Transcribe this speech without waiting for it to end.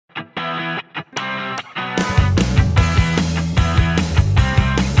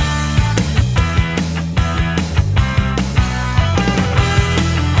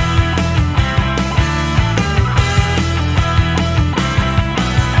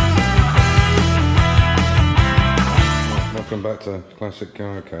back to classic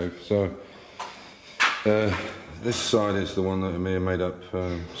car cave. So this side is the one that Amir made up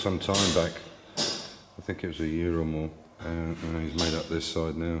some time back. I think it was a year or more, and he's made up this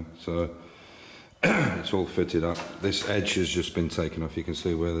side now. So it's all fitted up. This edge has just been taken off. You can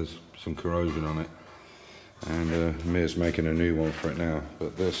see where there's some corrosion on it, and Amir's making a new one for it now.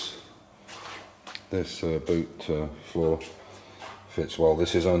 But this boot floor fits well.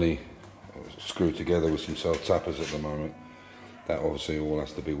 This is only screwed together with some self-tappers at the moment. That obviously all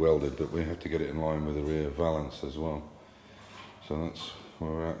has to be welded, but we have to get it in line with the rear valance as well. So that's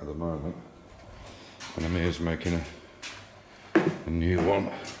where we're at the moment. And Amir's making a new one.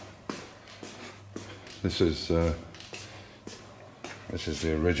 This is the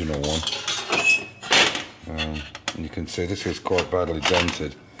original one. And you can see this is quite badly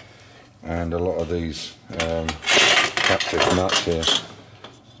dented, and a lot of these captive nuts here,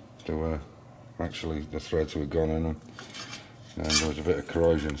 there were actually, the threads were gone in them, and there was a bit of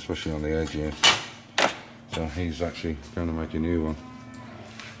corrosion, especially on the edge here. So he's actually going to make a new one.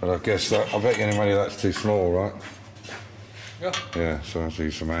 But I guess that, I bet you any money that's too small, right? Yeah. Yeah, so I have to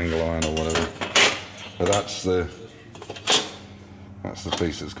use some angle iron or whatever. But that's the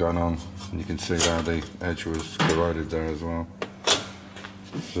piece that's gone on, and you can see how the edge was corroded there as well.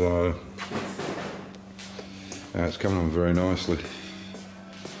 So it's coming on very nicely.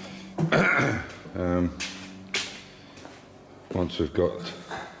 Once we've got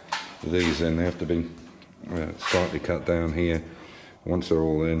these in, they have to be slightly cut down here. Once they're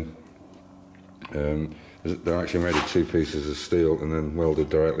all in, they're actually made of two pieces of steel and then welded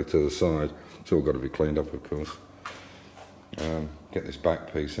directly to the side. It's all got to be cleaned up, of course. Get this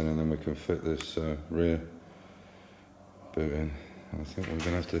back piece in, and then we can fit this rear boot in. I think we're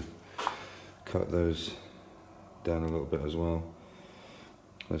going to have to cut those down a little bit as well.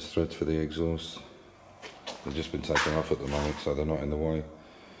 Those threads for the exhaust, they've just been taken off at the moment, so they're not in the way.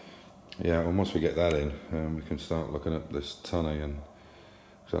 Yeah, and once we get that in, we can start looking at this tonneau and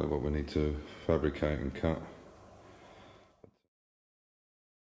exactly what we need to fabricate and cut.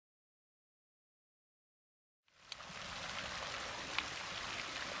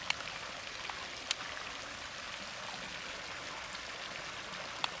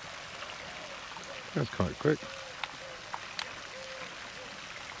 That's quite quick.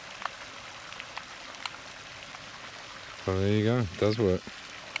 So there you go, it does work.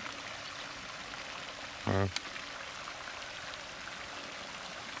 Wow.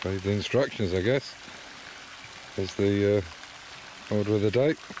 Read the instructions, I guess. There's the order of the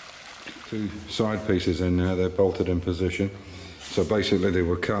day. Two side pieces in now, they're bolted in position. So basically they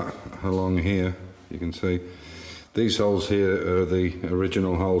were cut along here, you can see. These holes here are the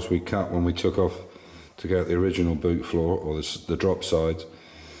original holes we cut when we took off to get the original boot floor, or the drop sides.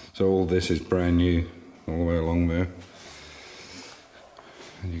 So all this is brand new all the way along there.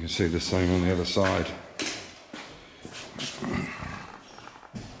 And you can see the same on the other side.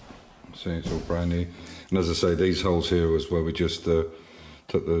 See, it's all brand new. And as I say, these holes here was where we just took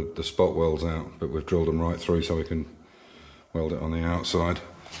the spot welds out, but we've drilled them right through so we can weld it on the outside.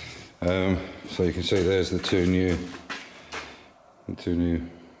 So you can see there's the two new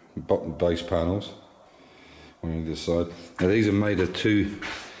bottom base panels on either side. Now these are made of two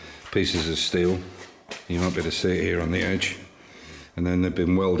pieces of steel. You might be able to see it here on the edge. And then they've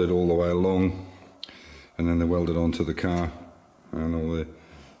been welded all the way along, and then they're welded onto the car and all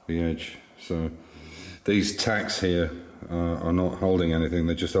the edge. So these tacks here are not holding anything,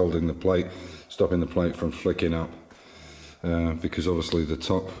 they're just holding the plate, stopping the plate from flicking up, because obviously the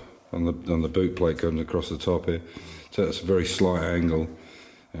top on the boot plate comes across the top here, so it's a very slight angle,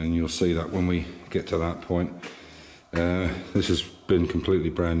 and you'll see that when we get to that point. This has been completely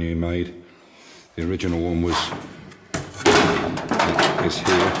brand new made. The original one is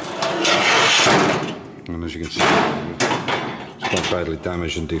here, and as you can see, it's quite badly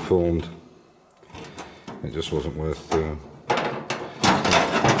damaged and deformed. It just wasn't worth we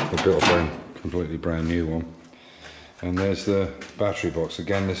built a completely brand new one. And there's the battery box.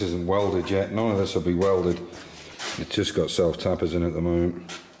 Again, this isn't welded yet, none of this will be welded, it's just got self-tappers in at the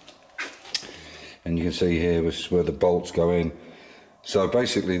moment. And you can see here was where the bolts go in. So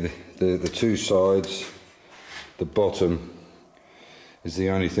basically the two sides, the bottom is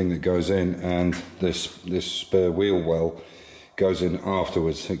the only thing that goes in, and this spare wheel well goes in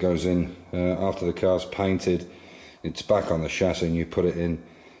afterwards. It goes in after the car's painted. It's back on the chassis, and you put it in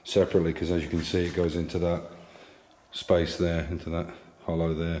separately, because as you can see it goes into that space there, into that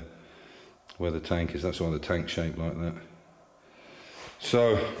hollow there where the tank is. That's why the tank's shaped like that.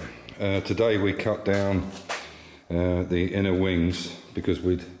 So today we cut down the inner wings, because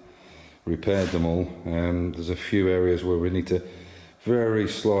we'd repaired them all. There's a few areas where we need to very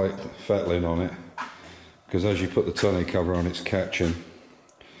slight fettling on it, because as you put the tonneau cover on, it's catching.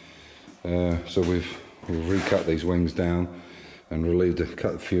 So we've recut these wings down and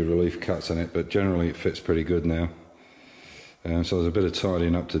cut a few relief cuts in it, but generally it fits pretty good now. So there's a bit of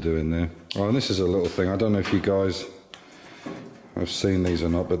tidying up to do in there. Oh, and this is a little thing, I don't know if you guys have seen these or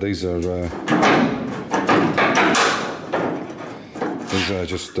not, but these are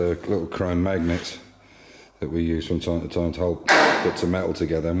just little chrome magnets that we use from time to time to hold bits of metal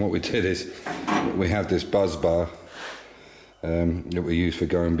together. And what we did is we have this buzz bar that we use for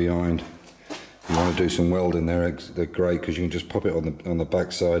going behind. If you want to do some welding there, they're great because you can just pop it on the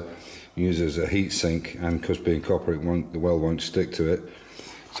back side, use it as a heat sink, and because being copper, the weld won't stick to it.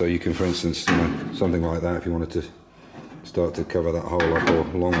 So you can, for instance, you know, something like that, if you wanted to start to cover that hole up or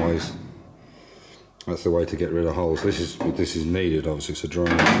long ways, that's the way to get rid of holes. This is needed, obviously, it's a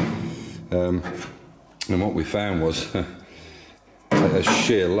drawing. And what we found was, as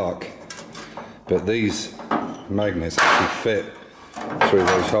sheer luck, but these magnets actually fit through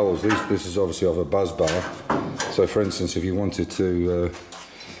those holes. This is obviously off a buzz bar. So, for instance, if you wanted to,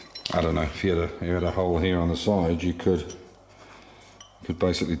 I don't know, if you had a hole here on the side, you could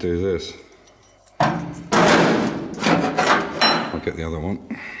basically do this. I'll get the other one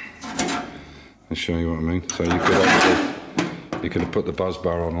and show you what I mean. So you could have put the buzz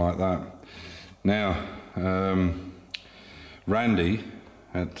bar on like that. Now, Randy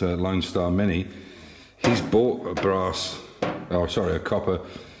at Lone Star Mini, he's bought a copper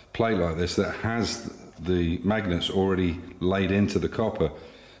plate like this that has the magnets already laid into the copper,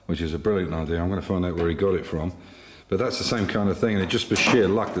 which is a brilliant idea. I'm going to find out where he got it from. But that's the same kind of thing, and it just was sheer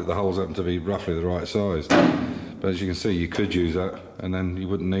luck that the holes happen to be roughly the right size. But as you can see, you could use that, and then you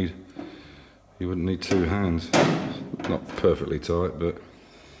wouldn't need two hands. Not perfectly tight, but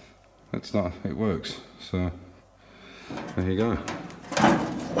it works. So there you go.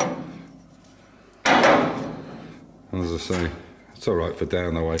 And as I say, it's all right for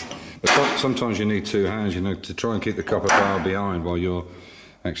down the way. But sometimes you need two hands, you know, to try and keep the copper bar behind while you're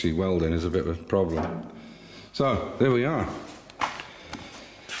actually welding is a bit of a problem. So there we are.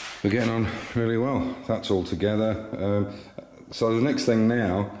 We're getting on really well. That's all together. So the next thing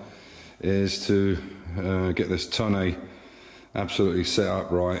now is to get this tonneau absolutely set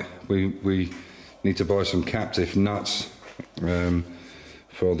up right. We need to buy some captive nuts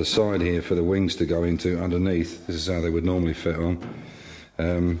for the side here for the wings to go into underneath. This is how they would normally fit on.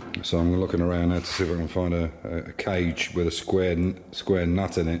 So I'm looking around now to see if I can find a cage with a square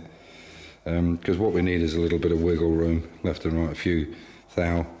nut in it. Because what we need is a little bit of wiggle room left and right, a few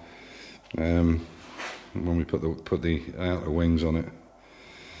thou when we put the outer wings on it.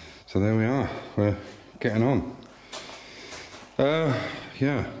 So there we are, we're getting on.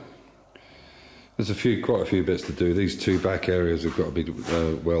 Yeah, there's quite a few bits to do. These two back areas have got to be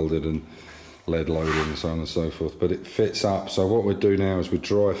welded and lead loaded and so on and so forth, but it fits up. So what we do now is we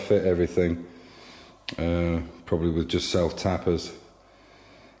dry fit everything, probably with just self tappers,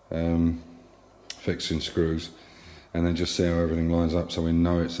 fixing screws, and then just see how everything lines up so we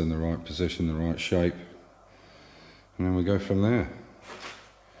know it's in the right position, the right shape, and then we go from there.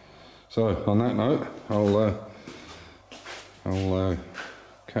 So on that note, I'll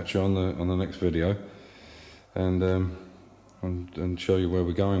catch you on the next video and show you where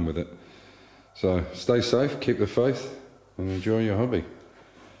we're going with it. So stay safe, keep the faith, and enjoy your hobby.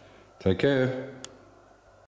 Take care.